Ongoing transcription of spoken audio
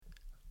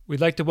We'd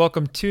like to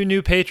welcome two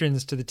new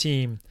patrons to the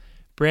team,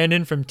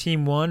 Brandon from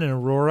Team 1 in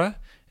Aurora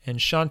and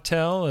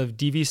Chantel of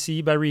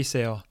DVC by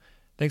Resale.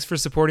 Thanks for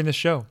supporting the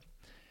show.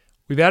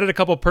 We've added a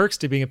couple perks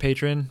to being a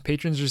patron.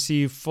 Patrons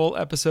receive full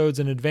episodes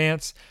in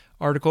advance,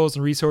 articles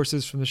and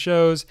resources from the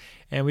shows,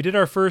 and we did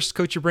our first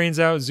Coach Your Brains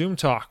Out Zoom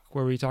talk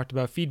where we talked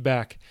about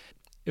feedback.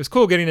 It was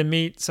cool getting to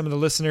meet some of the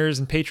listeners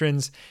and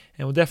patrons,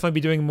 and we'll definitely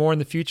be doing more in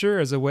the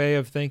future as a way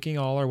of thanking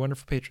all our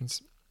wonderful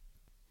patrons.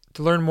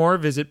 To learn more,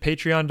 visit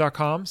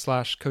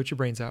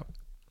patreon.com/coachyourbrainsout.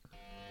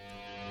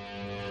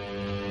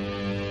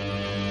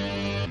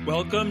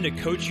 Welcome to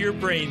Coach Your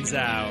Brains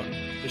Out,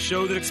 the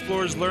show that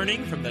explores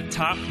learning from the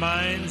top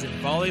minds in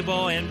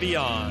volleyball and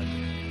beyond.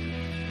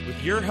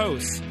 With your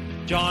hosts,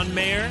 John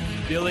Mayer,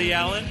 Billy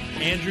Allen,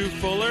 Andrew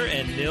Fuller,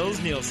 and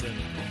Nils Nielsen.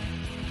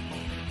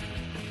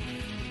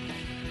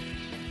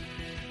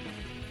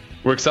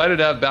 We're excited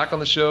to have back on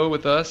the show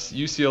with us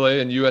UCLA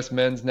and U.S.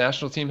 men's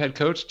national team head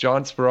coach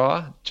John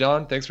Speraw.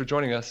 John, thanks for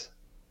joining us.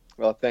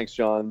 Well, thanks,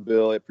 John.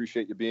 Bill, I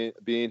appreciate you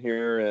being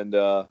here, and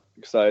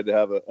excited to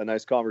have a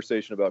nice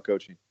conversation about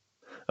coaching.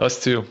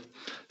 Us too.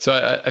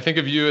 So I think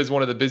of you as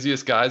one of the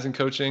busiest guys in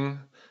coaching.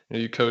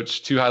 You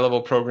coach 2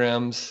 high-level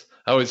programs.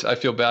 I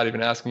feel bad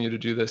even asking you to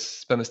do this,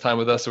 spend this time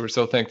with us, so we're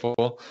so thankful.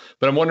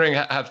 But I'm wondering,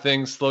 have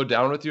things slowed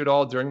down with you at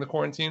all during the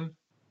quarantine?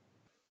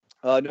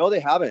 No, they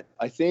haven't.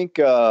 I think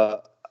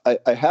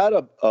I had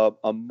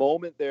a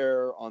moment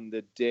there on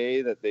the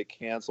day that they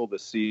canceled the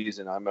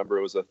season. I remember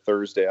it was a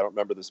Thursday. I don't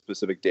remember the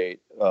specific date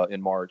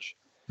in March.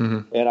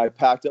 Mm-hmm. And I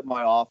packed up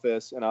my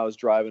office and I was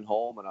driving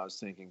home and I was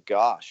thinking,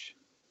 gosh,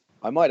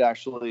 I might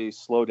actually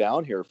slow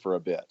down here for a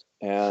bit.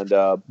 And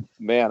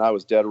man, I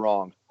was dead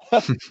wrong.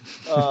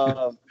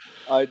 It's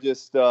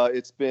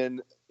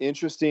been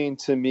interesting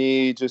to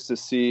me just to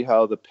see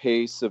how the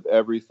pace of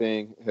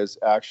everything has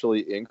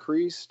actually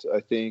increased. I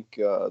think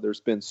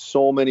there's been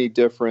so many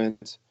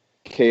different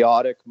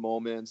chaotic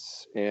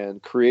moments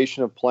and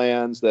creation of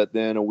plans that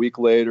then a week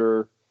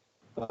later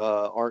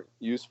aren't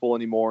useful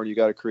anymore, and you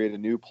got to create a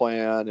new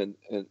plan. And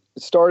it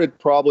started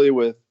probably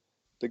with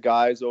the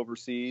guys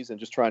overseas and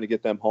just trying to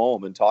get them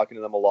home and talking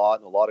to them a lot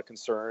and a lot of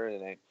concern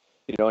and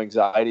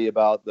anxiety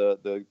about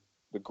the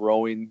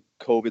growing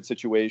COVID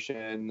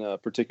situation,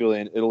 particularly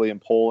in Italy and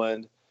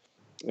Poland,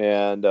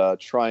 and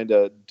trying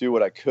to do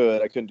what I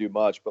could. I couldn't do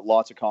much, but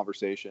lots of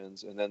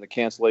conversations. And then the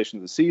cancellation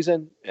of the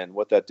season and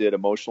what that did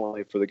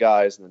emotionally for the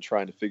guys, and then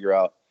trying to figure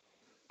out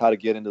how to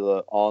get into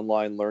the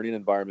online learning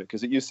environment.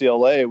 Because at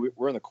UCLA,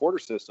 we're in the quarter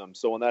system.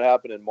 So when that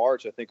happened in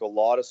March, I think a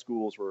lot of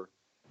schools were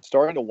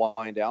starting to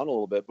wind down a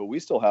little bit, but we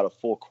still had a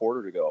full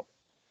quarter to go.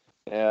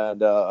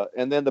 And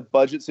then the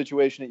budget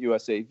situation at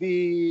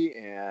USAV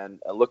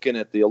and looking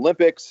at the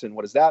Olympics and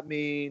what does that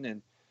mean?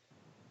 And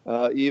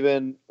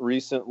even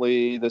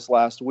recently, this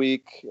last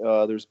week,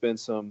 there's been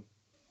some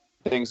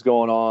things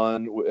going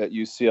on at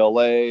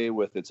UCLA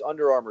with its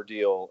Under Armour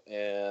deal,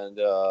 and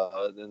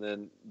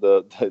then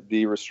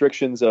the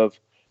restrictions of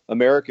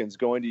Americans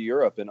going to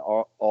Europe, and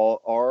are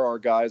our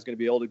guys going to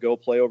be able to go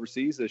play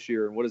overseas this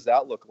year? And what does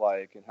that look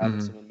like? And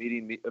having some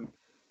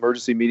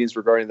emergency meetings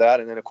regarding that.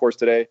 And then, of course,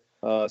 today,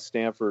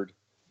 Stanford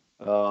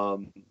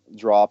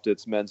dropped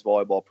its men's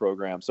volleyball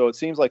program. So it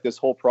seems like this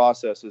whole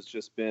process has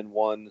just been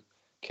one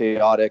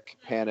chaotic,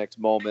 panicked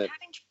moment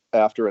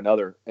after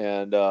another.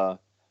 And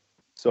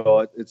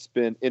so it's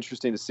been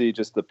interesting to see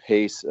just the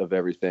pace of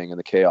everything and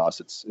the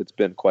chaos. It's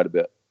been quite a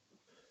bit.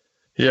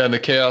 Yeah, and the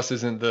chaos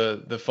isn't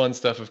the fun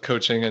stuff of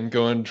coaching and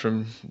going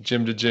from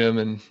gym to gym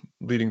and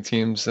leading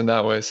teams in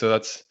that way. So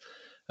that's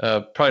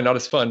probably not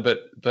as fun,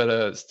 but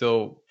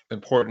still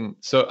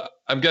important. So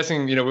I'm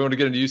guessing, we want to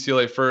get into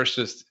UCLA first.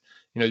 Just,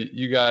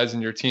 you guys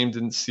and your team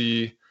didn't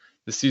see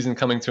the season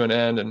coming to an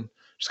end, and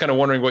just kind of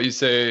wondering what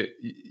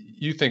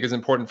you think is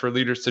important for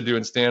leaders to do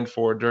and stand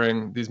for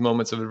during these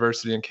moments of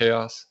adversity and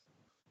chaos.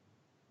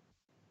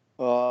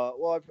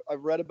 Well,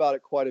 I've read about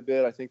it quite a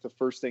bit. I think the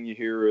first thing you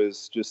hear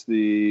is just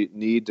the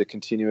need to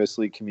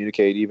continuously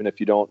communicate, even if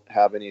you don't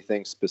have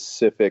anything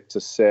specific to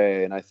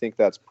say. And I think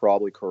that's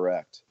probably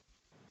correct.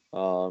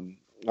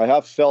 I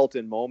have felt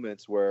in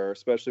moments where,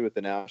 especially with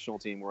the national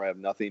team, where I have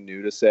nothing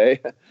new to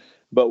say,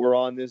 but we're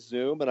on this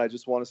Zoom and I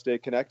just want to stay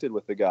connected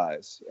with the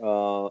guys.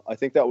 I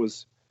think that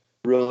was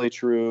really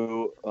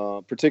true,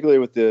 particularly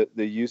with the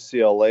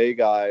UCLA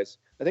guys.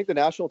 I think the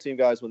national team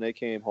guys, when they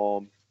came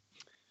home,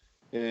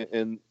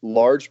 in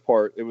large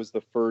part, it was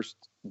the first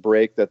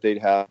break that they'd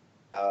had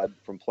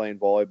from playing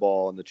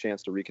volleyball and the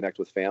chance to reconnect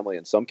with family,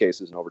 in some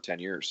cases in over 10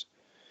 years.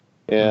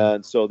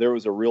 And so there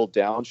was a real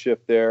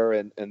downshift there.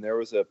 And there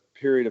was a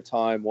period of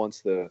time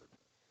once the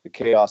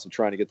chaos of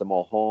trying to get them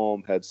all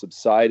home had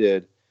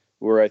subsided,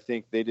 where I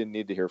think they didn't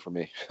need to hear from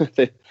me.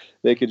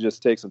 They could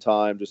just take some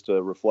time just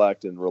to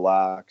reflect and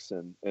relax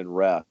and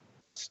rest.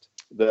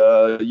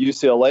 The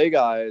UCLA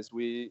guys,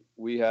 we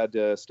had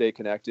to stay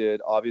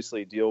connected,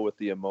 obviously deal with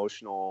the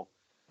emotional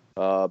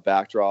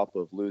backdrop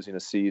of losing a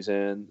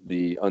season,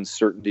 the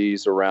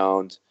uncertainties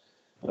around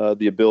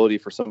the ability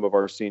for some of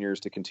our seniors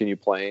to continue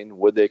playing.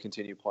 Would they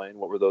continue playing?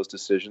 What were those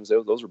decisions?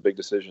 Those were big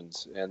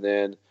decisions. And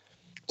then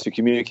to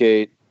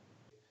communicate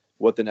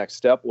what the next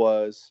step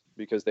was,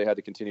 because they had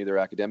to continue their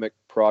academic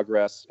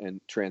progress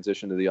and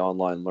transition to the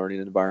online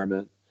learning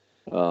environment.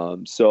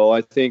 So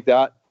I think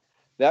that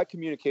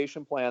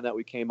communication plan that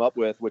we came up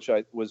with, which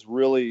was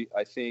really,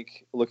 I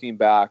think, looking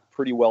back,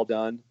 pretty well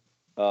done.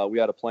 We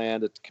had a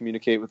plan to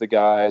communicate with the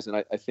guys, and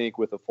I think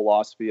with a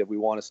philosophy of we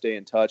want to stay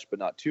in touch, but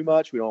not too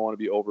much. We don't want to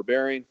be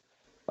overbearing.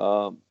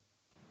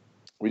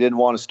 We didn't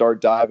want to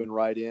start diving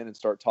right in and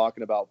start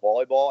talking about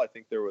volleyball. I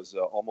think there was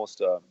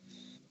almost a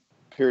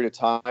period of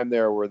time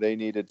there where they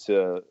needed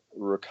to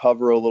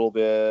recover a little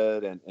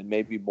bit and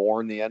maybe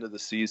mourn the end of the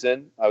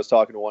season. I was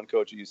talking to one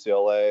coach at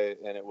UCLA,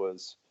 and it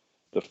was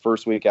the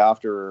first week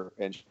after,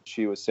 and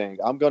she was saying,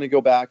 I'm going to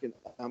go back and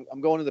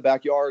I'm going to the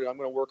backyard and I'm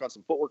going to work on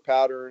some footwork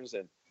patterns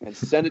and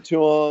send it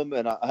to them.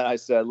 And I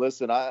said,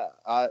 listen,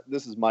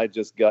 this is my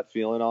just gut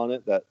feeling on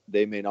it, that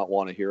they may not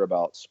want to hear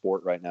about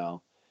sport right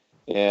now.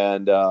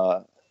 And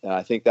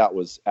I think that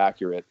was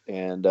accurate.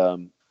 And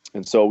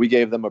so we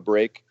gave them a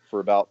break for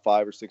about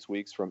 5 or 6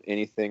 weeks from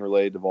anything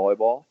related to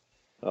volleyball.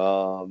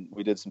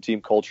 We did some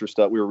team culture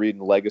stuff. We were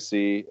reading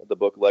Legacy, the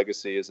book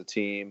Legacy, as a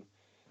team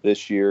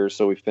this year.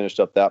 So we finished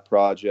up that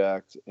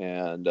project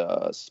and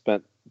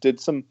did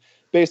some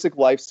basic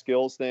life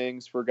skills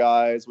things for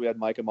guys. We had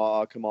Micah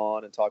Ma come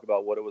on and talk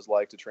about what it was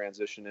like to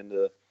transition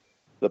into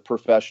the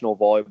professional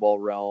volleyball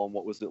realm.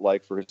 What was it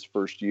like for his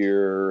first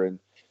year? And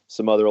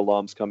some other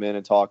alums come in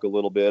and talk a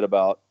little bit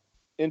about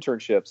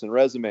internships and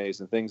resumes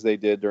and things they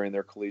did during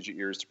their collegiate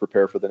years to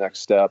prepare for the next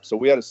step. So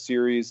we had a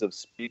series of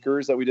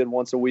speakers that we did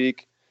once a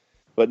week,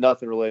 but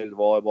nothing related to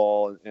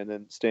volleyball. And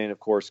then staying, of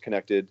course,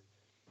 connected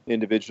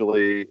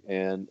individually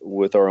and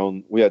with our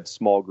own. We had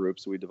small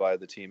groups we divided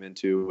the team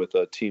into with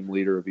a team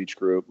leader of each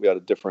group. We had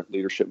a different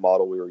leadership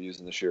model we were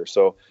using this year.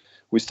 So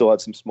we still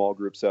had some small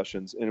group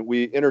sessions, and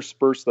we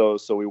interspersed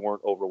those so we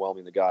weren't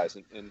overwhelming the guys.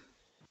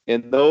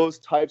 And those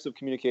types of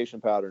communication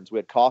patterns, we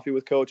had coffee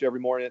with coach every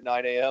morning at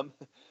 9 a.m.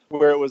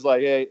 where it was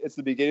like, hey, it's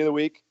the beginning of the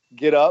week.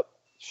 Get up,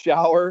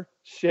 shower,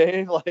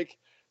 shave. Like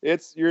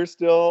you're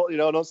still,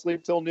 don't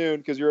sleep till noon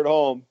because you're at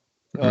home.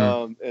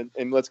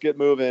 And let's get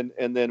moving.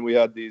 And then we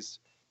had these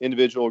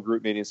individual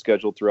group meetings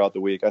scheduled throughout the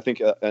week. I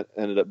think it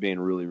ended up being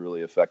really, really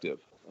effective.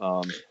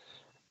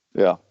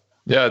 Yeah.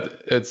 Yeah,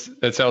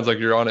 it sounds like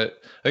you're on it.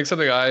 I think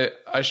something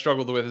I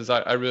struggled with is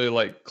I really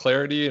like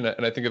clarity, and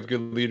I think of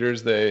good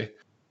leaders, they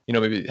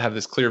maybe have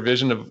this clear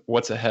vision of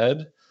what's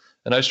ahead.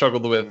 And I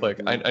struggled with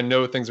I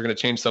know things are going to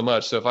change so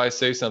much. So if I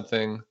say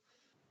something,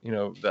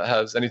 that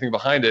has anything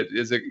behind it,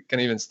 is it going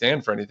to even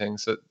stand for anything?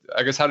 So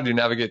I guess, how did you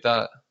navigate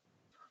that?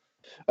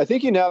 I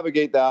think you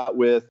navigate that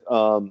with,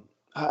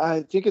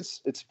 I think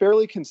it's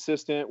fairly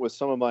consistent with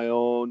some of my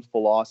own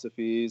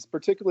philosophies,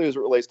 particularly as it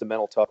relates to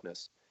mental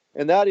toughness.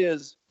 And that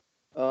is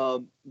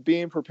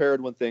being prepared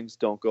when things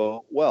don't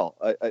go well.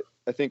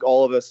 I think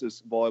all of us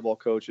as volleyball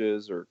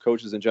coaches or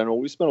coaches in general,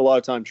 we spend a lot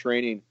of time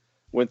training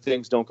when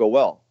things don't go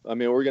well. I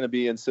mean, we're going to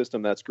be in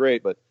system, that's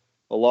great, but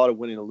a lot of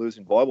winning and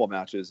losing volleyball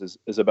matches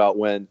is about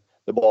when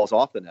the ball's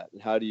off the net,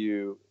 and how do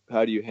you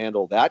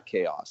handle that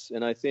chaos?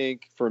 And I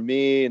think for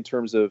me, in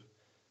terms of,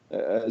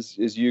 as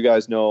you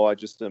guys know, I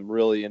just am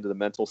really into the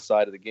mental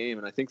side of the game,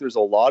 and I think there's a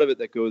lot of it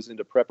that goes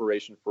into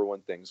preparation for when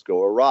things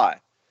go awry.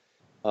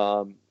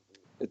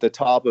 At the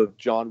top of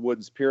John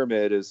Wooden's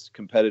pyramid is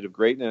competitive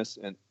greatness,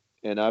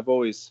 and I've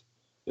always,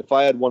 if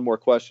I had one more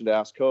question to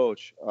ask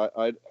Coach,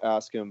 I'd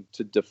ask him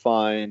to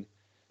define,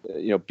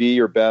 be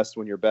your best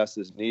when your best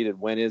is needed.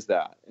 When is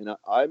that? And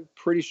I'm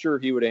pretty sure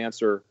he would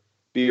answer,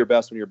 be your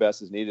best when your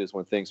best is needed is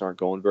when things aren't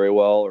going very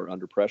well or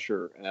under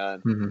pressure.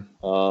 And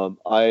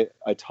I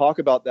talk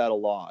about that a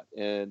lot.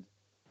 And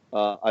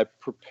I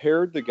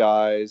prepared the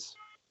guys.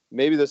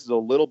 Maybe this is a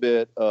little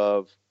bit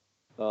of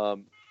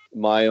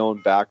my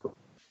own background.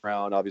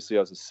 Obviously,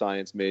 I was a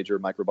science major,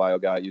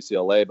 microbiome guy at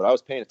UCLA, but I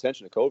was paying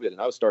attention to COVID, and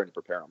I was starting to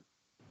prepare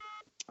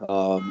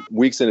them.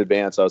 Weeks in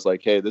advance, I was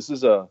like, hey, this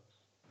is a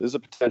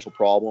potential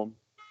problem.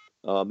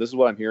 This is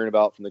what I'm hearing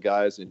about from the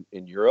guys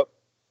in Europe.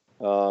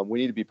 We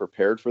need to be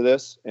prepared for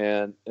this.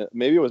 And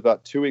maybe it was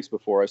about 2 weeks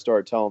before I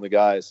started telling the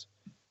guys,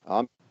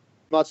 I'm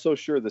not so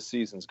sure the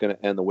season's going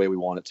to end the way we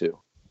want it to.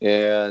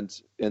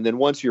 And then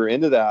once you're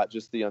into that,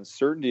 just the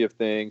uncertainty of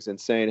things and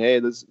saying,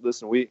 hey,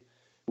 listen, we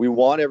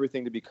want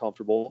everything to be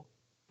comfortable.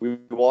 We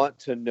want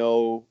to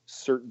know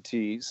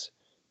certainties.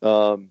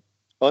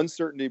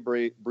 Uncertainty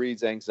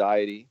breeds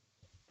anxiety,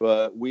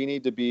 but we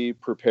need to be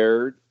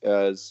prepared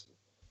as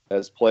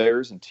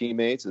players and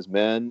teammates, as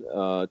men,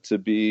 to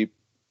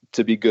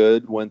be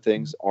good when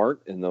things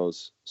aren't in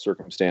those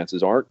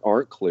circumstances,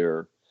 aren't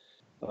clear.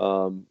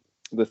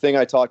 The thing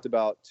I talked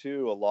about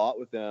too a lot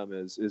with them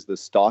is the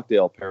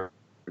Stockdale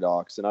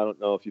paradox. And I don't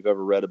know if you've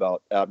ever read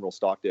about Admiral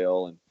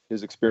Stockdale and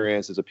his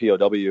experience as a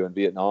POW in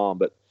Vietnam,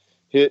 but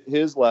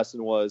his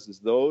lesson is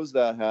those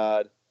that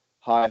had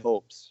high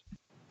hopes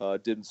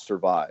didn't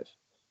survive,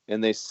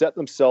 and they set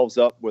themselves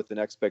up with an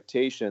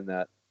expectation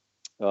that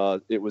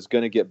it was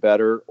going to get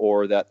better,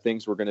 or that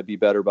things were going to be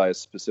better by a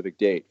specific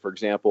date. For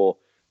example,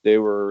 they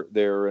were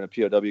in a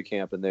POW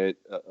camp, and a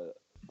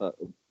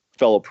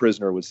fellow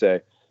prisoner would say,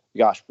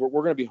 gosh, we're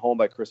going to be home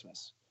by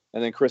Christmas.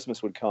 and then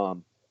Christmas would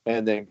come,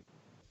 and then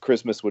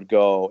Christmas would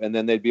go, and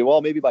then they'd be,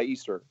 well, maybe by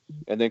Easter,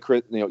 and then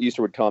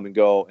Easter would come and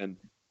go, and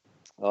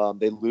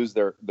they lose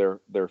their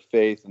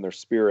faith and their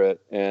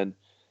spirit. And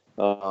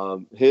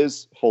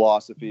his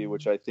philosophy,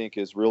 which I think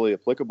is really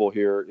applicable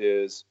here,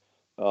 is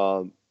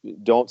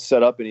don't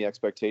set up any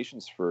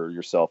expectations for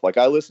yourself. Like,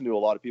 I listen to a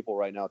lot of people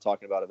right now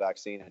talking about a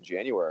vaccine in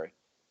January,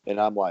 and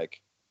I'm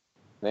like,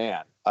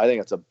 man, I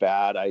think it's a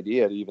bad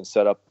idea to even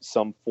set up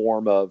some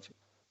form of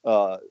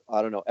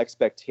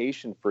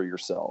expectation for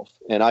yourself.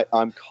 And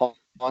I'm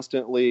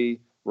constantly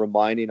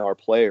reminding our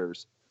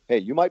players, hey,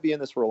 you might be in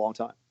this for a long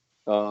time.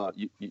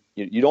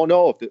 You don't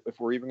know if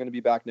we're even going to be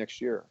back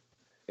next year,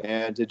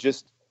 and to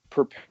just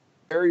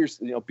prepare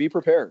be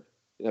prepared.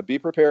 Be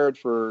prepared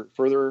for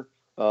further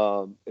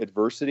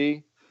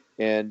adversity,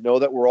 and know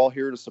that we're all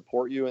here to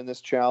support you in this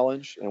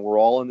challenge, and we're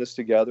all in this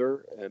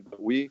together. And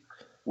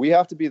we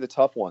have to be the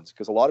tough ones,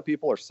 because a lot of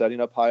people are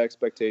setting up high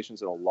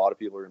expectations, and a lot of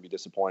people are going to be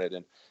disappointed.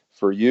 And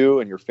for you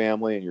and your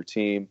family and your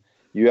team,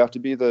 you have to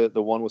be the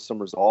one with some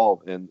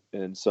resolve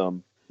and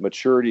some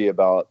maturity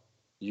about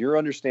your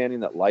understanding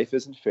that life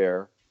isn't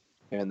fair,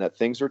 and that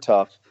things are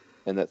tough,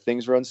 and that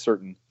things are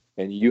uncertain,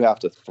 and you have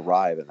to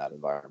thrive in that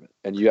environment.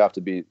 And you have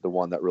to be the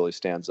one that really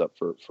stands up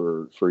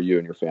for you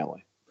and your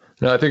family.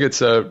 No, I think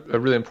it's a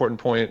really important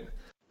point.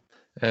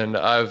 And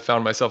I've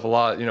found myself a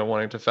lot,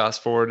 wanting to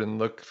fast forward and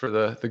look for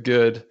the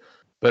good.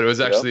 But it was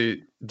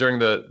actually during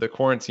the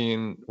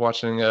quarantine,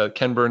 watching a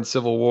Ken Burns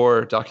Civil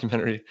War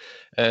documentary,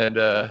 and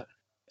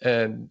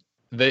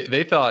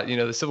they thought,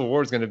 the Civil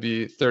War is going to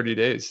be 30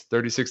 days,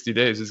 60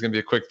 days is going to be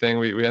a quick thing.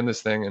 We end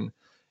this thing. And,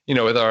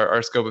 with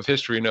our scope of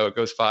history, it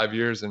goes 5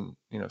 years and,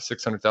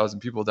 600,000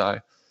 people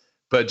die.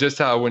 But just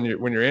how when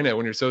you're in it,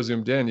 when you're so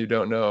zoomed in, you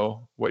don't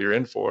know what you're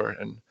in for.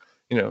 And,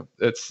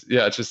 it's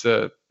just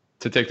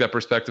to take that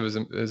perspective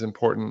is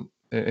important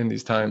in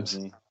these times.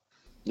 Mm-hmm.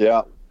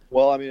 Yeah.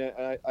 Well, I mean,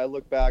 I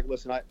look back,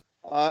 listen,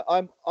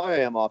 I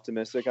am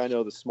optimistic. I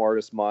know the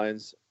smartest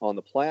minds on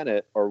the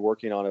planet are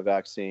working on a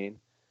vaccine.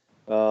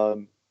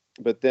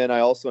 But then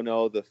I also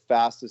know the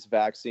fastest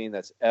vaccine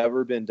that's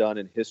ever been done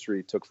in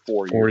history took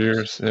 4 years. 4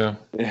 years. Yeah.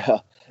 Yeah.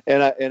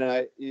 And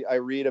I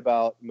read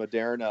about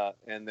Moderna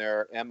and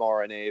their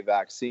mRNA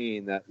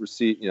vaccine that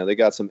received, they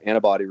got some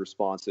antibody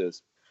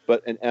responses,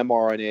 but an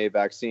mRNA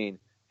vaccine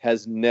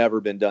has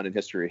never been done in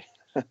history.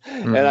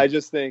 And I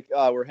just think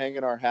we're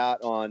hanging our hat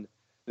on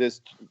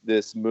this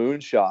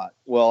moonshot.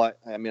 Well,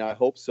 I mean, I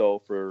hope so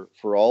for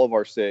all of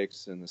our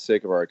sakes and the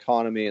sake of our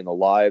economy and the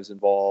lives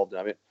involved.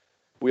 I mean,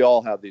 we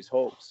all have these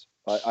hopes.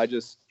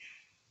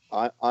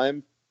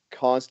 I'm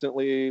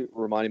constantly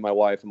reminding my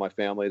wife and my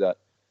family that,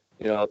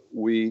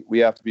 we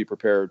have to be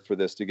prepared for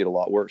this to get a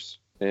lot worse.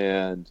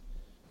 And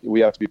we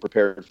have to be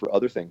prepared for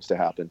other things to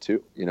happen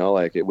too.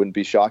 Like, it wouldn't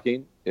be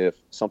shocking if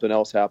something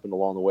else happened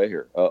along the way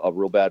here, a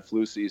real bad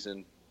flu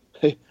season,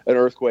 an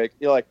earthquake.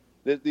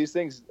 These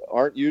things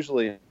aren't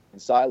usually in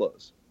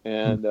silos.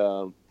 And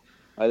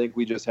I think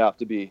we just have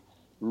to be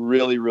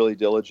really, really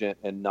diligent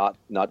and not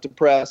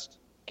depressed.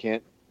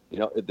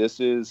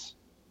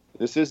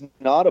 This is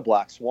not a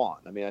black swan.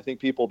 I mean, I think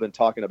people have been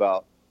talking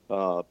about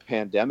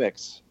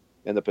pandemics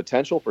and the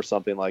potential for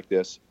something like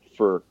this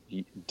for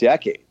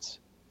decades.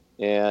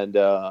 And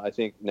I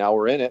think now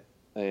we're in it,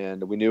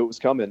 and we knew it was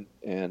coming,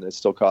 and it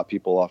still caught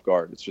people off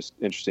guard. It's just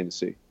interesting to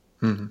see.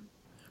 Mm-hmm.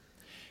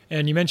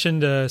 And you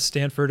mentioned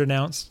Stanford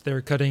announced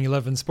they're cutting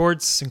 11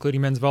 sports,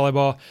 including men's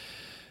volleyball.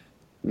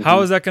 Mm-hmm.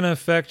 How is that going to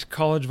affect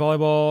college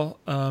volleyball,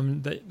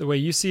 the way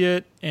you see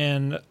it?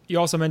 And you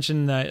also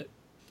mentioned that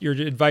you're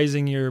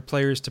advising your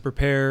players to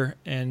prepare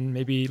and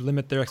maybe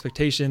limit their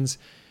expectations.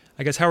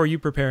 I guess, how are you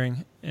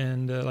preparing?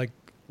 And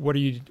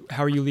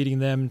how are you leading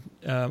them,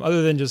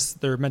 other than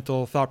just their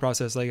mental thought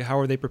process? Like, how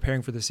are they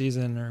preparing for the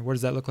season, or what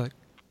does that look like?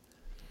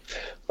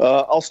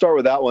 I'll start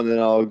with that one, then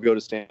I'll go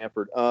to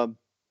Stanford.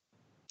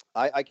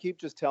 I keep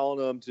just telling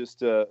them just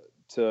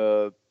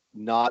to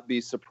not be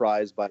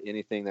surprised by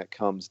anything that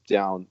comes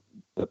down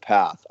the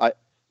path. I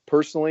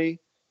personally,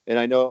 and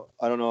I don't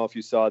know if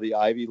you saw, the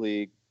Ivy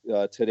League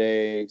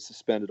today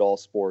suspended all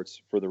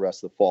sports for the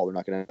rest of the fall. They're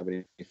not going to have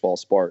any fall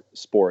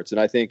sports.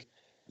 And I think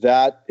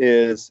that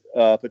is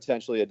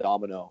potentially a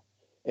domino.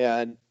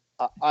 And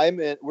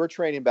we're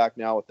training back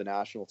now with the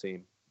national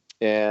team.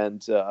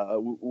 And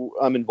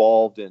I'm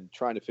involved in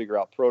trying to figure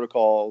out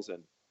protocols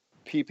and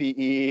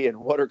PPE and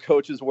what are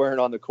coaches wearing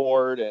on the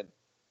court. And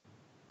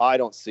I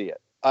don't see it.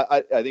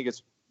 I think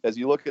it's, as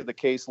you look at the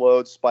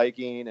caseload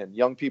spiking and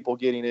young people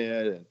getting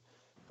in,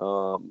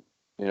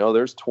 and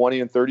there's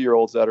 20 and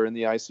 30-year-olds that are in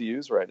the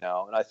ICUs right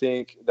now. And I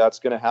think that's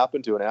going to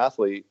happen to an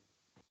athlete.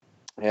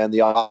 And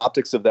the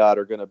optics of that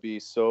are going to be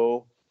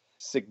so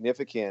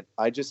significant.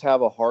 I just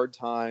have a hard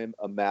time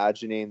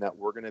imagining that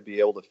we're going to be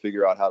able to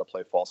figure out how to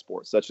play fall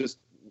sports. That's just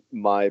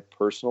my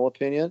personal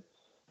opinion.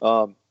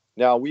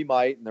 Now, we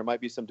might, and there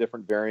might be some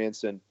different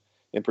variants in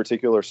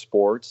particular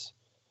sports.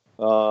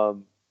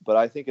 But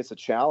I think it's a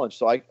challenge.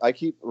 So I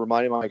keep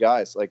reminding my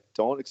guys, like,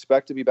 don't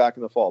expect to be back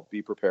in the fall.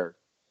 Be prepared.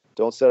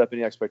 Don't set up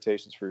any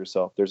expectations for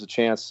yourself. There's a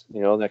chance,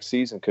 next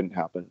season couldn't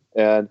happen.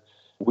 And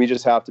we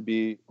just have to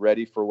be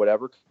ready for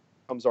whatever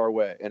comes our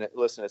way. And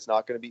listen, it's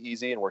not going to be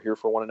easy, and we're here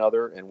for one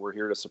another, and we're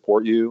here to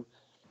support you.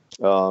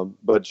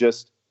 But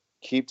just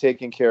keep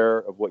taking care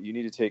of what you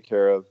need to take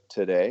care of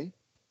today.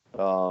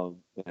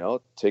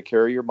 Take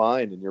care of your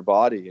mind and your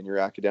body and your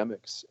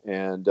academics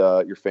and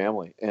your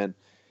family. And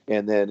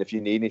then if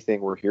you need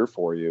anything, we're here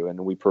for you, and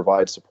we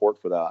provide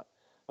support for that.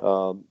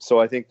 So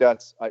I think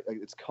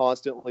it's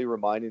constantly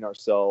reminding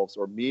ourselves,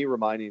 or me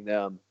reminding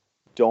them,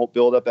 don't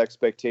build up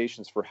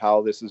expectations for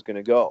how this is going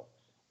to go.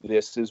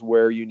 This is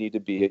where you need to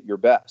be at your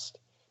best.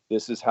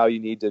 This is how you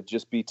need to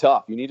just be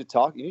tough. You need to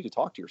talk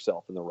to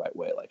yourself in the right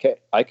way. Like, hey,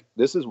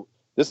 this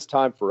is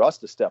time for us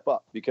to step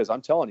up, because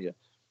I'm telling you,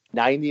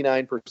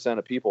 99%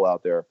 of people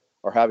out there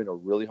are having a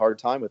really hard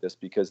time with this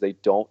because they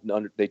don't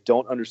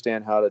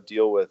understand how to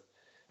deal with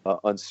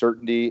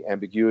uncertainty,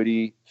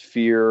 ambiguity,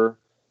 fear,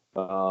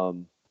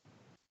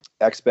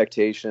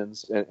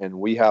 expectations, and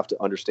we have to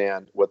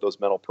understand what those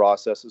mental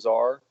processes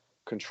are,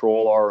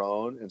 control our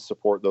own, and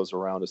support those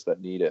around us that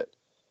need it.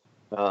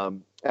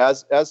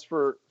 As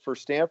for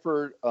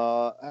Stanford,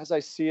 as I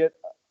see it,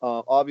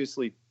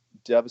 obviously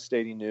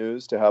devastating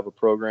news to have a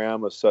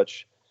program of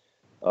such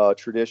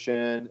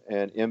tradition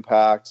and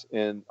impact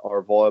in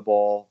our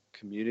volleyball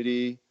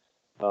community.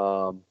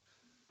 To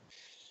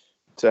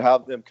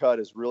have them cut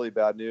is really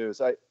bad news.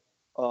 I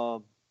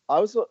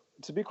was,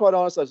 to be quite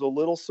honest, I was a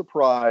little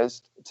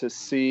surprised to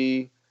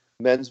see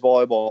men's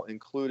volleyball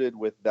included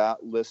with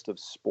that list of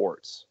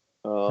sports.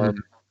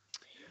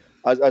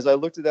 As I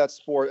looked at that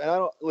sport, and I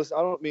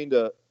don't mean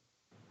to,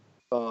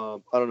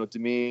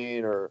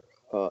 demean or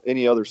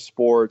any other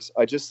sports.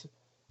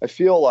 I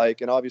feel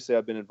like, and obviously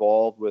I've been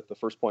involved with the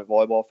First Point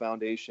Volleyball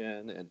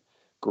Foundation and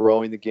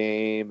growing the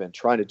game and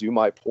trying to do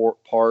my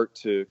part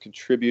to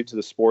contribute to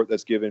the sport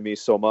that's given me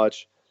so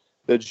much.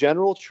 The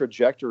general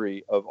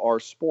trajectory of our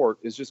sport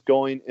is just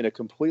going in a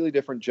completely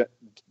different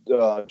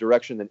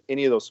direction than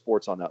any of those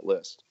sports on that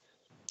list.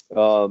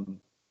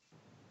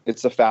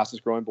 It's the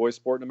fastest growing boys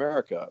sport in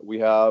America. We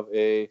have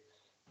the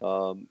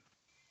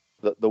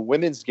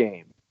women's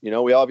game.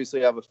 We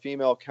obviously have a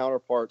female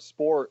counterpart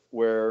sport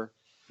where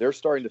they're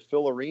starting to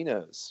fill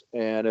arenas,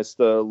 and it's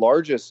the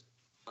largest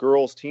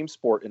girls team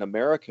sport in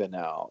America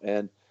now.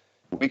 And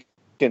we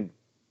can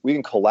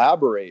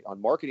collaborate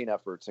on marketing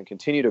efforts and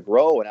continue to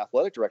grow, and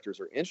athletic directors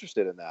are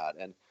interested in that.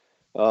 And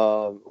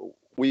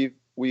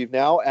we've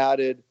now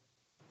added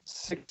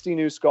 60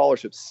 new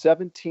scholarships,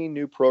 17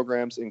 new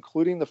programs,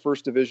 including the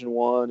first Division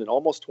I in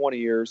almost 20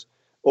 years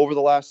over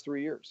the last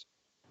 3 years.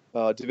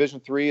 Division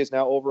III is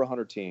now over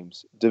 100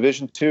 teams.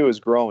 Division II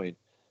is growing.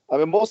 I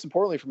mean, most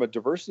importantly, from a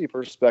diversity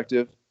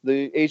perspective,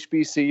 the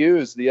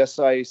HBCUs, the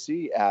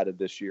SIAC added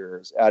this year,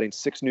 is adding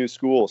 6 new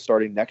schools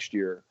starting next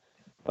year.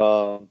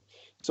 So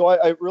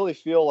I really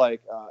feel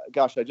like,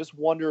 I just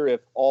wonder if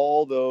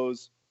all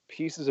those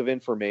pieces of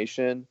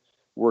information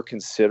were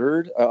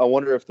considered. I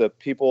wonder if the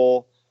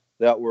people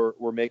that were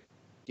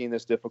making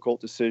this difficult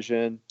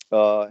decision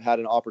had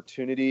an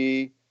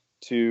opportunity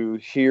to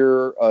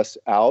hear us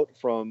out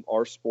from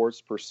our sports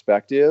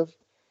perspective.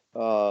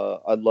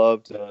 I'd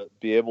love to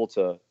be able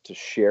to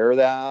share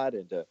that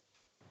and to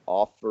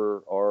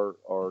offer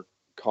our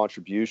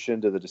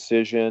contribution to the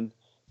decision.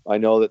 I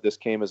know that this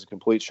came as a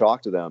complete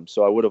shock to them,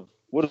 so I would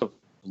have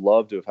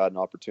loved to have had an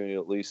opportunity to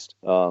at least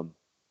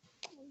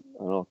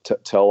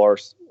tell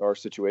our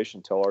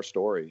situation, tell our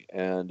story.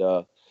 And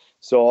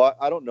so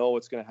I don't know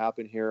what's going to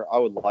happen here. I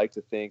would like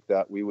to think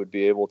that we would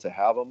be able to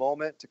have a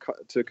moment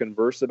to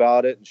converse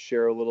about it and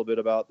share a little bit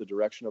about the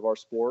direction of our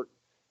sport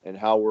and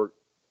how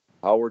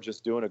we're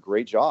just doing a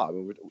great job.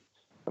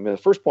 I mean, the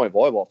First Point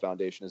Volleyball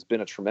Foundation has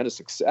been a tremendous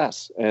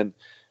success, and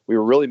we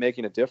were really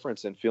making a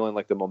difference and feeling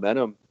like the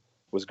momentum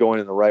was going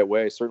in the right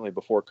way, certainly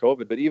before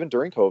COVID. But even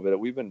during COVID,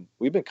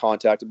 we've been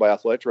contacted by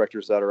athletic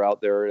directors that are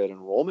out there at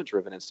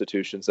enrollment-driven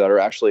institutions that are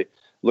actually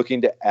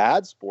looking to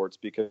add sports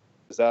because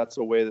that's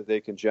a way that they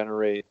can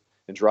generate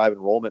and drive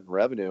enrollment and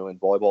revenue. And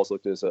volleyball is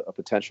looked at as a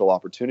potential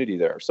opportunity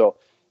there. So,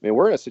 I mean,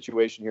 we're in a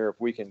situation here, if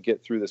we can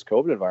get through this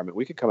COVID environment,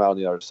 we could come out on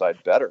the other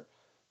side better.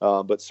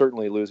 But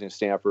certainly losing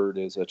Stanford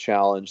is a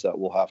challenge that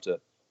we'll have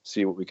to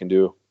see what we can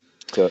do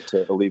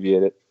to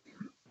alleviate it.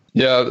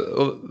 Yeah,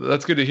 well,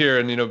 that's good to hear.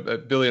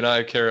 And, Billy and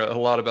I care a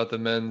lot about the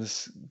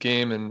men's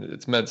game, and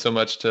it's meant so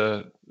much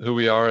to who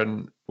we are.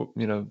 And,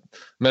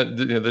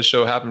 this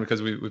show happened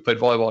because we played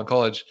volleyball in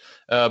college.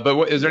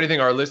 But is there anything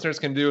our listeners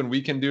can do and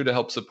we can do to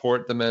help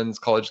support the men's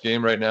college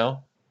game right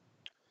now?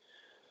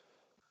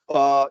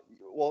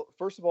 Well,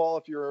 first of all,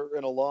 if you're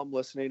an alum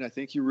listening, I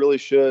think you really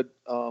should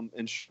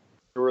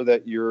ensure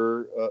that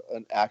you're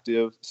an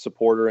active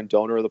supporter and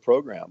donor of the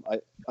program.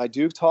 I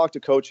do talk to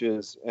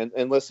coaches, and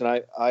listen,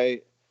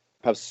 I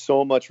have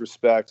so much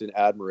respect and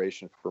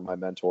admiration for my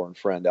mentor and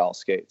friend, Al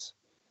Skates.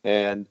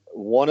 And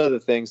one of the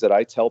things that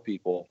I tell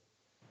people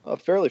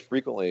fairly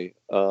frequently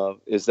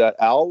is that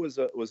Al was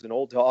an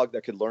old dog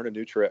that could learn a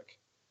new trick.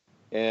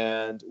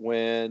 And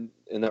when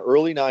in the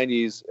early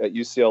 90s at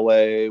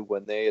UCLA,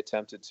 when they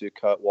attempted to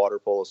cut water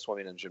polo,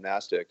 swimming, and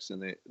gymnastics,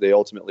 and they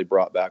ultimately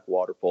brought back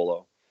water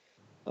polo,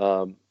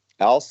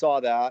 Al saw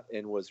that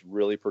and was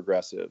really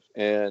progressive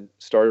and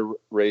started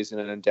raising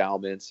an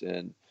endowment.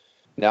 And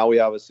now we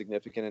have a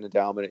significant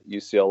endowment at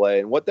UCLA.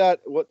 And what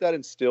that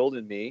instilled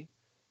in me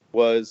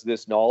was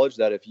this knowledge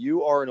that if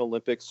you are an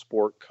Olympic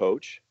sport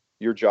coach,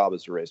 your job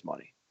is to raise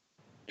money,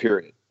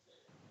 period.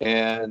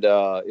 And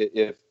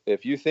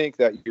if you think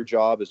that your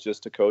job is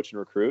just to coach and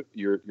recruit,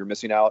 you're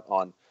missing out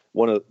on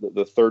one of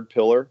the third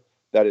pillar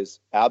that is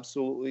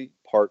absolutely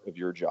part of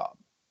your job.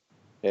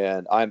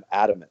 And I'm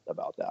adamant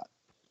about that.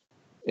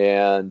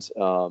 And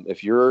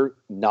if you're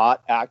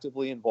not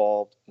actively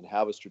involved and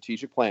have a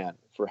strategic plan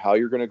for how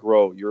you're going to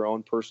grow your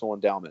own personal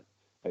endowment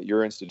at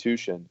your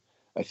institution,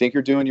 I think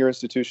you're doing your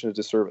institution a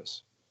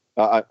disservice.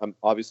 I'm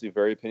obviously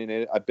very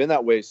opinionated. I've been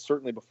that way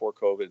certainly before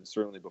COVID and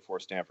certainly before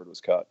Stanford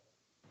was cut.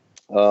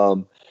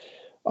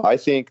 I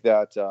think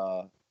that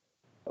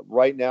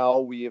right now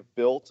we have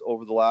built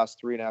over the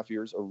last 3.5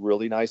 years a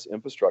really nice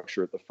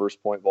infrastructure at the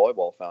First Point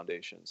Volleyball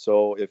Foundation.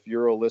 So if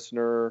you're a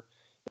listener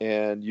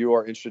and you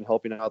are interested in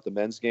helping out the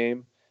men's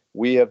game,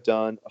 we have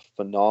done a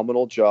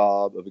phenomenal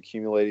job of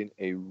accumulating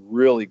a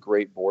really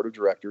great board of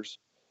directors.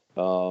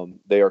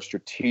 They are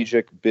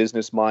strategic,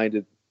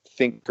 business-minded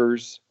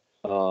thinkers.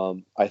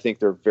 I think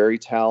they're very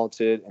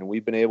talented, and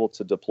we've been able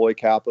to deploy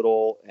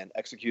capital and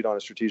execute on a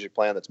strategic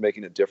plan that's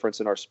making a difference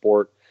in our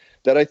sport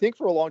that I think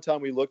for a long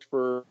time we looked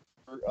for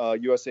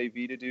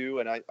USAV to do.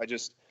 And I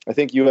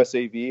think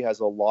USAV has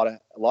a lot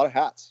of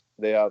hats.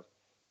 They have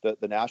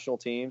the national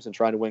teams and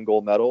trying to win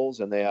gold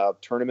medals, and they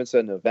have tournaments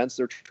and events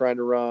they're trying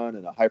to run,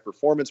 and a high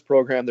performance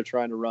program they're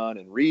trying to run,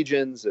 and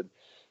regions and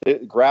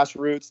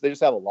grassroots. They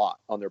just have a lot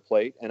on their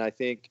plate. And I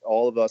think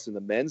all of us in the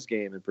men's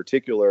game in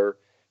particular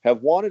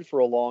have wanted for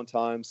a long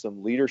time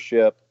some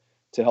leadership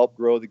to help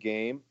grow the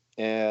game.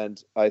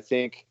 And I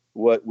think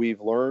what we've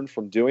learned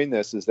from doing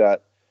this is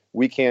that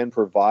we can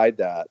provide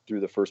that through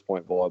the First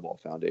Point Volleyball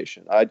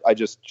Foundation. I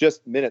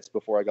just minutes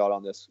before I got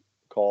on this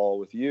call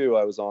with you,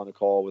 I was on a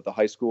call with the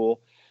high school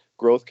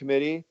growth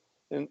committee,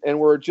 and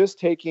we're just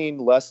taking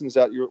lessons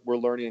that we're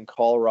learning in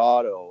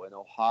Colorado and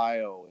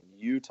Ohio and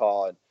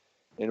Utah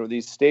and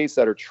these states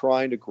that are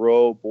trying to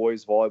grow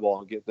boys volleyball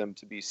and get them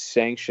to be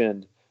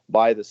sanctioned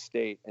by the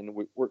state. And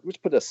we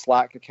put a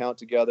Slack account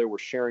together. We're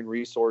sharing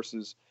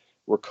resources.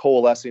 We're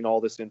coalescing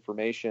all this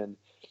information,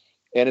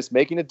 and it's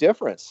making a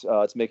difference.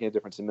 It's making a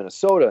difference in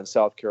Minnesota and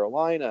South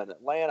Carolina and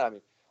Atlanta. I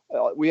mean,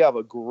 we have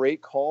a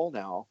great call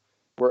now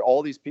where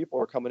all these people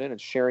are coming in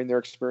and sharing their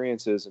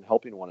experiences and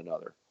helping one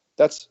another.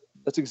 That's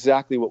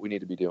exactly what we need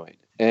to be doing.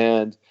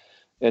 And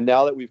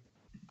now that we've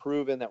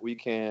proven that we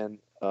can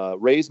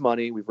raise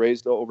money, we've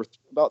raised over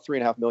about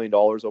 $3.5 million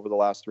over the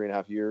last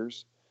 3.5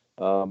 years,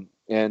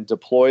 and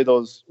deploy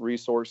those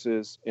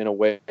resources in a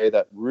way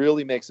that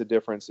really makes a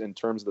difference in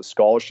terms of the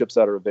scholarships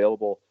that are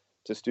available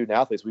to student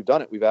athletes. We've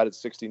done it. We've added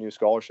 60 new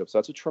scholarships.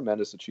 That's a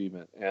tremendous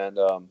achievement. And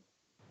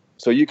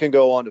so you can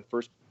go on to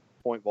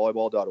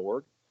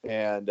firstpointvolleyball.org.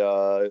 And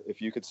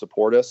if you could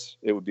support us,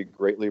 it would be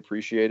greatly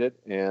appreciated.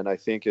 And I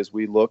think as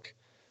we look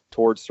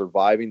towards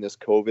surviving this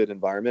COVID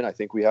environment, I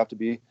think we have to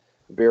be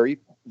very,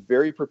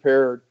 very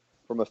prepared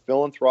from a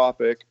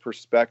philanthropic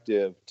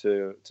perspective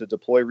to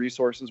deploy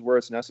resources where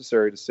it's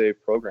necessary to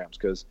save programs,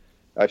 because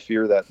I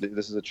fear that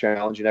this is a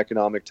challenging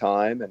economic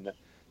time. And,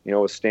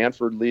 with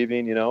Stanford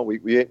leaving,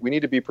 we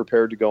need to be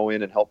prepared to go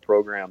in and help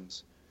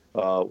programs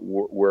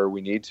where we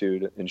need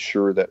to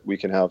ensure that we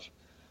can have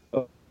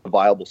a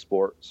viable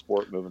sport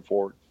moving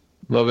forward.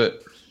 Love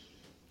it.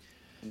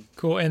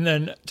 Cool. And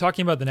then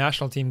talking about the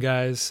national team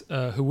guys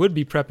who would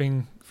be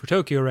prepping for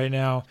Tokyo right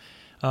now,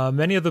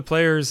 many of the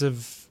players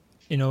have,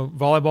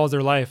 volleyball is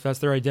their life. That's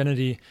their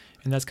identity.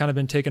 And that's kind of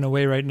been taken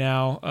away right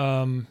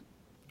now.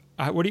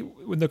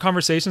 With the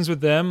conversations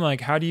with them,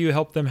 like, how do you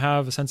help them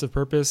have a sense of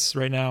purpose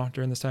right now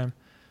during this time?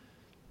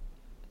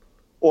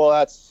 Well,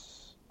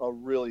 that's a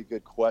really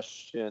good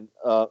question.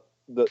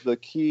 The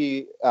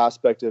key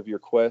aspect of your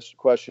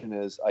question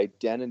is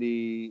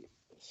identity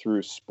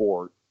through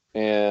sport.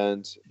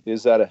 And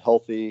is that a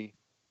healthy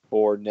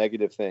or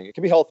negative thing? It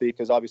can be healthy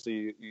because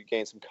obviously you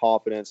gain some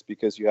confidence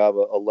because you have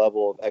a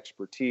level of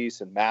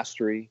expertise and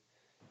mastery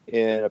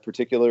in a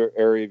particular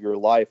area of your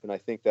life. And I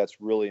think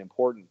that's really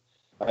important.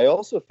 I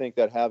also think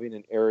that having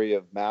an area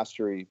of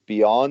mastery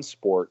beyond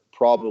sport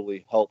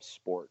probably helps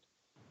sport.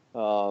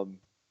 And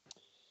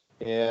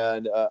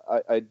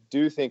I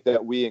do think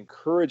that we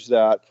encourage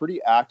that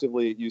pretty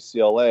actively at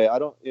UCLA.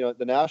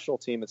 The national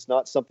team, it's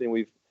not something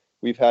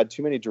we've had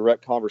too many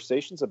direct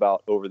conversations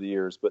about over the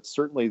years, but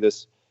certainly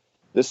this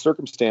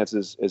circumstance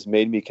has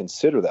made me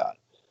consider that.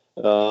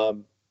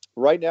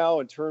 Right now,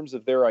 in terms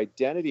of their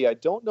identity, I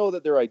don't know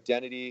that their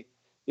identity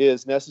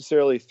is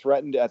necessarily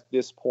threatened at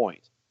this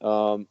point.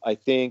 I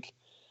think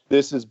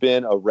this has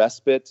been a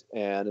respite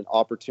and an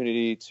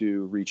opportunity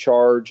to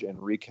recharge and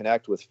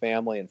reconnect with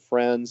family and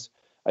friends.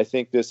 I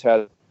think this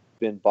has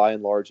been, by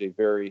and large, a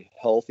very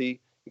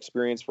healthy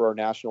experience for our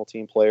national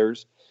team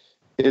players.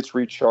 It's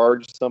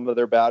recharged some of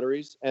their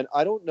batteries. And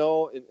I don't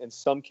know, in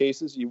some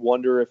cases, you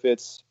wonder if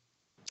it's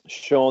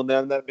shown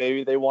them that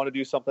maybe they want to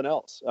do something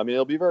else. I mean,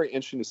 it'll be very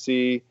interesting to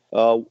see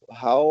how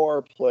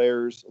our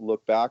players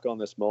look back on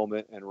this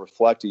moment and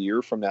reflect a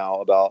year from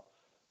now about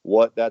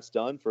what that's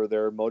done for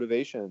their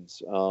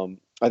motivations.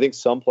 I think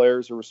some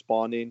players are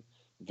responding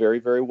very,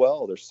 very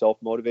well. They're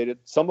self-motivated.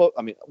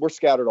 We're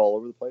scattered all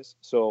over the place.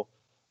 So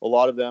a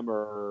lot of them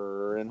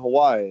are in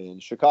Hawaii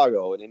and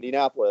Chicago and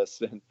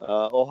Indianapolis and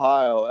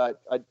Ohio.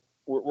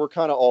 We're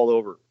kind of all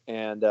over.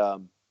 And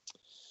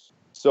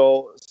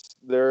so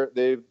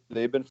they've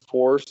been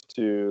forced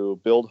to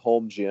build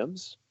home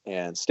gyms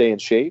and stay in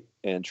shape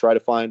and try to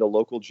find a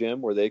local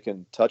gym where they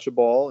can touch a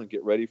ball and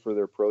get ready for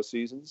their pro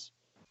seasons.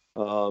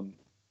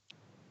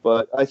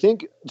 But I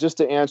think, just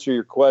to answer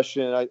your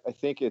question, I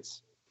think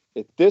it's,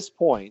 at this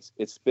point,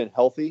 it's been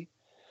healthy.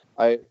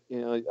 I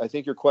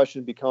think your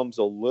question becomes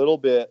a little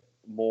bit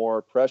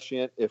more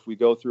prescient if we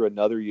go through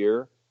another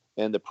year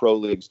and the pro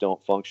leagues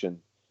don't function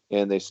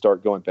and they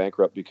start going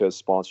bankrupt because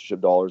sponsorship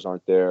dollars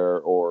aren't there,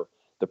 or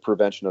the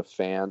prevention of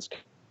fans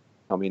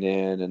coming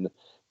in and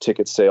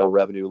ticket sale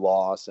revenue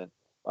loss. And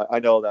I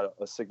know that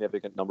a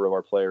significant number of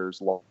our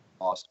players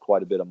lost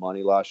quite a bit of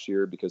money last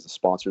year because the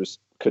sponsors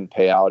couldn't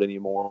pay out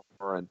anymore.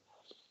 And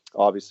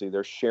obviously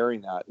they're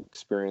sharing that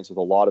experience with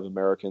a lot of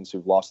Americans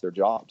who've lost their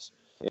jobs.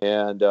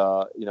 And,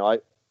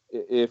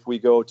 if we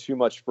go too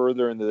much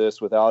further into this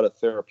without a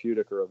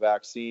therapeutic or a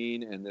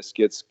vaccine, and this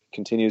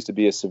continues to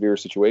be a severe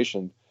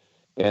situation,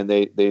 and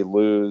they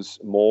lose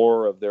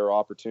more of their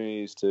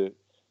opportunities to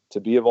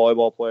be a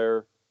volleyball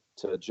player,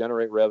 to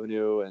generate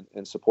revenue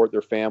and support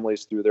their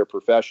families through their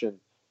profession,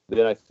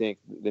 then I think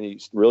then you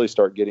really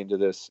start getting to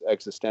this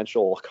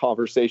existential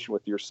conversation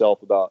with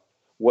yourself about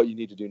what you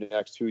need to do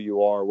next, who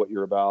you are, what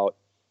you're about,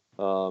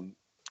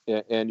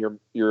 and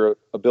your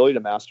ability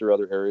to master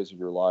other areas of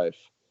your life.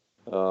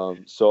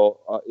 So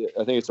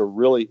I think it's a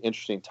really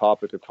interesting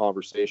topic of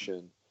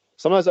conversation.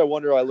 Sometimes I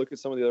look at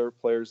some of the other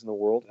players in the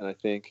world and I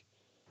think,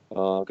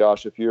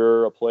 gosh, if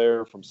you're a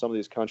player from some of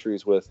these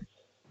countries with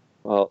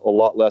a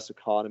lot less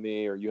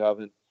economy, or you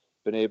haven't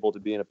been able to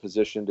be in a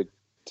position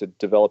to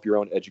develop your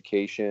own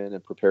education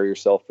and prepare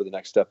yourself for the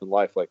next step in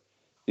life, like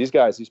these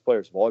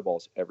players, volleyball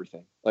is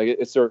everything. Like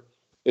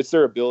it's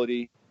their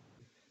ability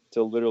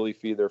to literally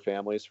feed their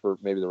families for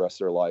maybe the rest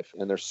of their life.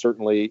 And there's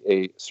certainly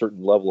a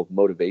certain level of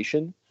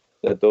motivation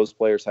that those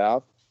players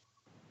have.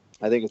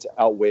 I think it's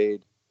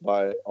outweighed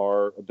by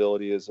our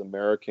ability as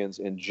Americans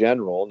in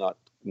general,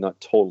 not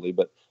totally,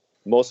 but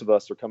most of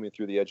us are coming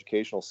through the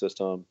educational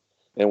system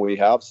and we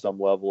have some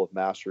level of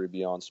mastery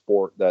beyond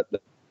sport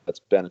that's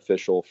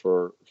beneficial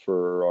for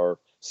our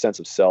sense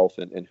of self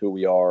and who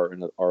we are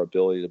and our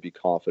ability to be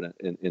confident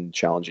in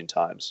challenging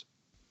times.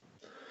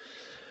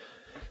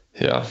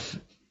 Yeah.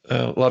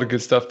 A lot of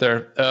good stuff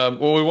there.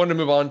 Well, we wanted to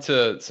move on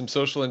to some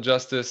social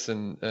injustice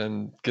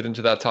and get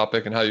into that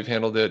topic and how you've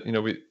handled it.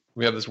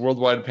 We have this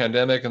worldwide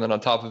pandemic, and then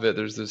on top of it,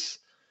 there's this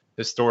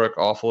historic,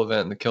 awful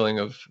event,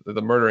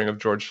 the murdering of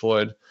George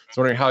Floyd.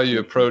 So wondering how you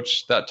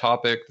approach that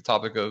topic, the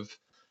topic of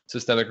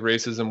systemic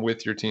racism,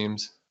 with your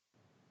teams.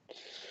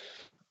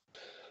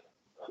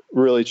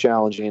 Really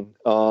challenging.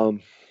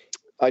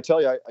 I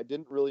tell you, I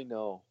didn't really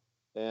know.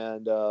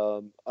 And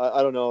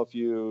I don't know if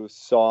you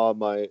saw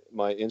my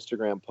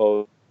Instagram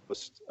post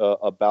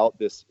about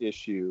this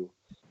issue,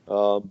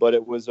 but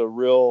it was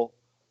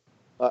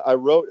I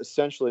wrote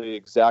essentially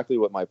exactly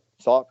what my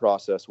thought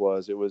process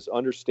was. It was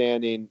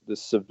understanding the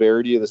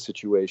severity of the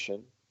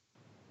situation,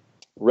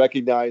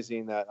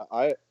 recognizing that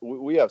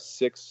we have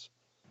 6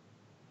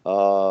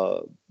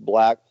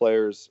 black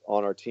players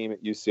on our team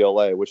at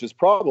UCLA, which is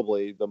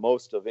probably the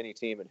most of any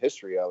team in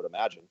history, I would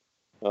imagine.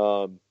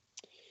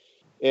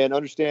 And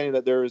understanding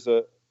that there is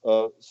a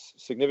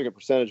significant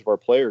percentage of our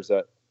players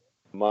that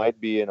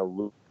might be in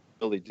a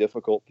really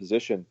difficult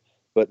position,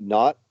 but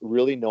not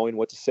really knowing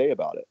what to say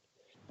about it.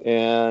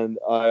 And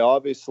I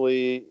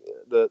obviously,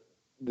 the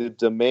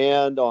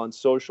demand on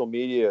social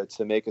media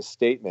to make a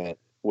statement,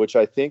 which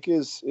I think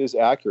is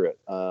accurate.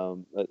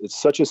 It's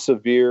such a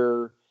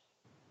severe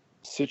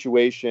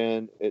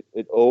situation.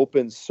 It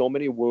opens so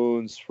many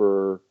wounds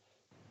for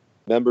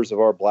members of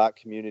our black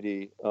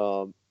community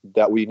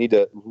that we need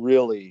to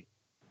really,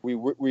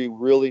 we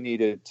really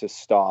needed to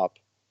stop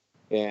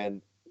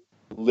and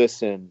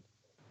listen,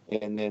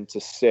 and then to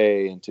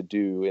say and to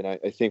do. And I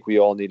think we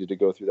all needed to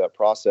go through that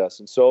process.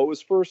 And so it was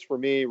first for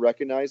me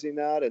recognizing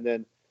that, and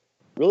then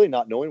really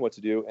not knowing what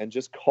to do, and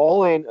just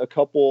calling a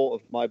couple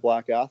of my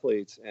black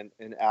athletes and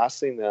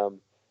asking them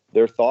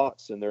their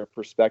thoughts and their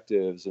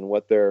perspectives and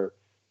what their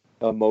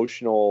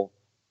emotional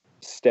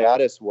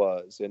status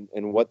was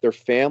and what their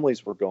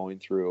families were going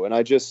through. And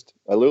I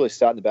literally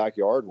sat in the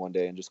backyard one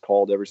day and just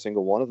called every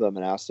single one of them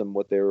and asked them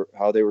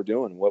how they were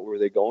doing, what were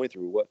they going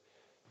through, what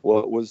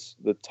was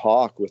the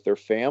talk with their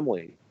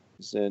families,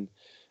 and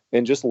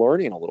just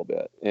learning a little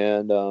bit.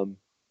 And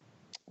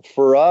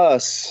for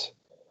us,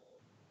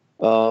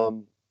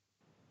 the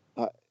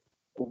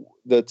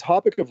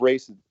topic of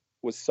race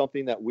was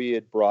something that we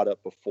had brought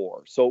up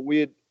before. So we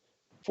had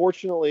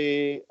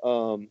fortunately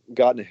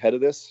gotten ahead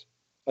of this.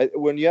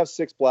 When you have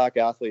 6 black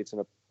athletes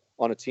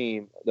on a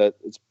team that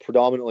it's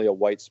predominantly a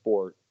white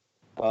sport,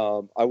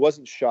 I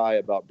wasn't shy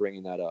about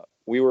bringing that up.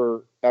 We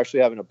were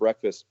actually having a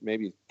breakfast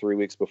maybe 3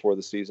 weeks before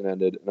the season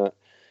ended, and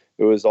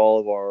it was all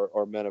of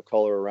our men of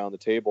color around the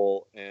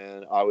table,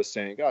 and I was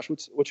saying, "Gosh,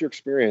 what's your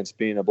experience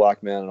being a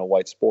black man in a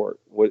white sport?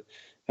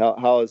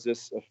 How is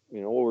this?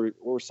 What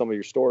were some of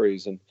your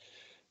stories?" And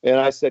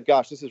I said,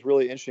 "Gosh, this is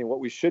really interesting. What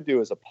we should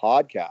do is a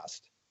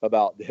podcast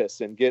about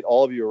this and get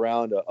all of you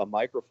around a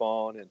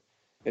microphone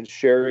and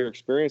share your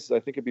experiences. I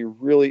think it'd be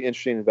really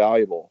interesting and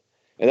valuable."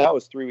 And that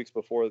was 3 weeks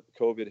before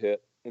COVID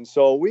hit. And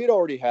so we had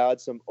already had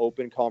some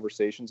open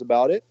conversations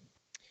about it.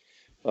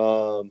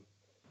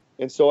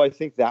 And so I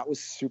think that was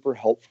super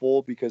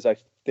helpful because I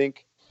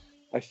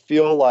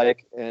feel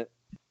like, and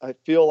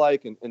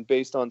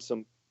based on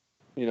some,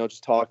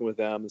 just talking with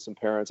them and some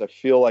parents, I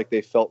feel like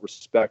they felt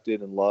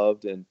respected and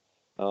loved. And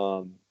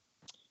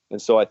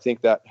so I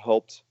think that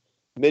helped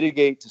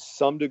mitigate to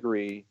some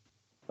degree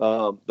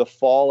the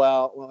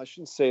fallout. Well, I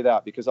shouldn't say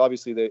that, because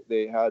obviously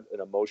they had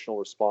an emotional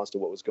response to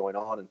what was going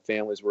on, and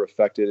families were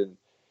affected,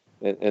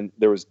 and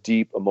there was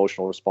deep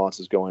emotional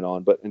responses going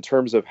on. But in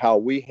terms of how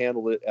we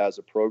handled it as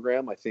a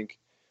program, I think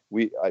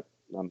we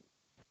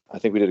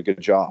did a good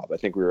job. I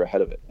think we were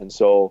ahead of it. And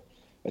so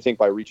I think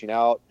by reaching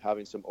out,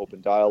 having some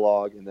open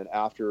dialogue, and then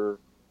after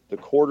the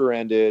quarter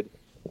ended,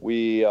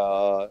 we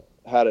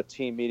had a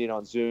team meeting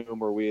on Zoom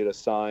where we had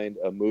assigned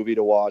a movie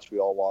to watch. We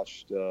all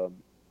watched a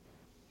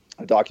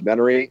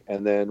documentary,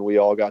 and then we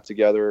all got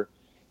together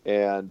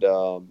and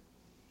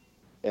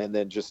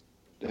then just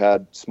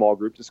had small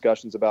group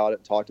discussions about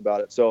it, talked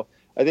about it. So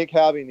I think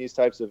having these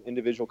types of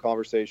individual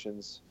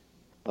conversations,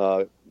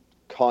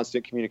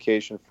 constant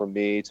communication from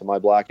me to my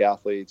black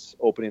athletes,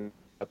 opening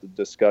up the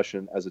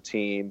discussion as a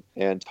team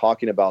and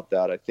talking about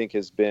that, I think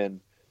has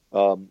been,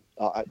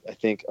 I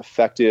think,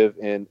 effective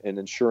in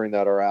ensuring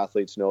that our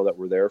athletes know that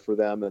we're there for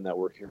them and that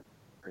we're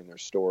hearing their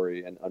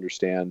story and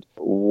understand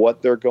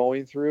what they're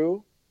going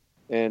through,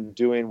 and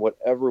doing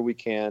whatever we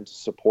can to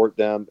support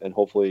them, and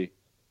hopefully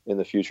in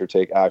the future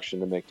take action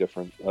to make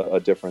a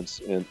difference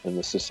in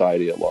the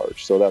society at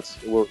large. So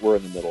we're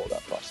in the middle of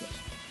that process.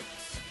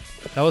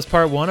 That was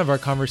part one of our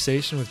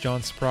conversation with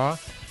John Speraw.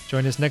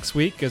 Join us next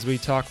week as we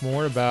talk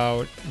more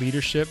about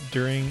leadership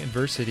during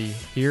adversity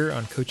here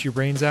on Coach Your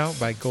Brains Out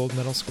by Gold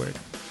Medal Squared.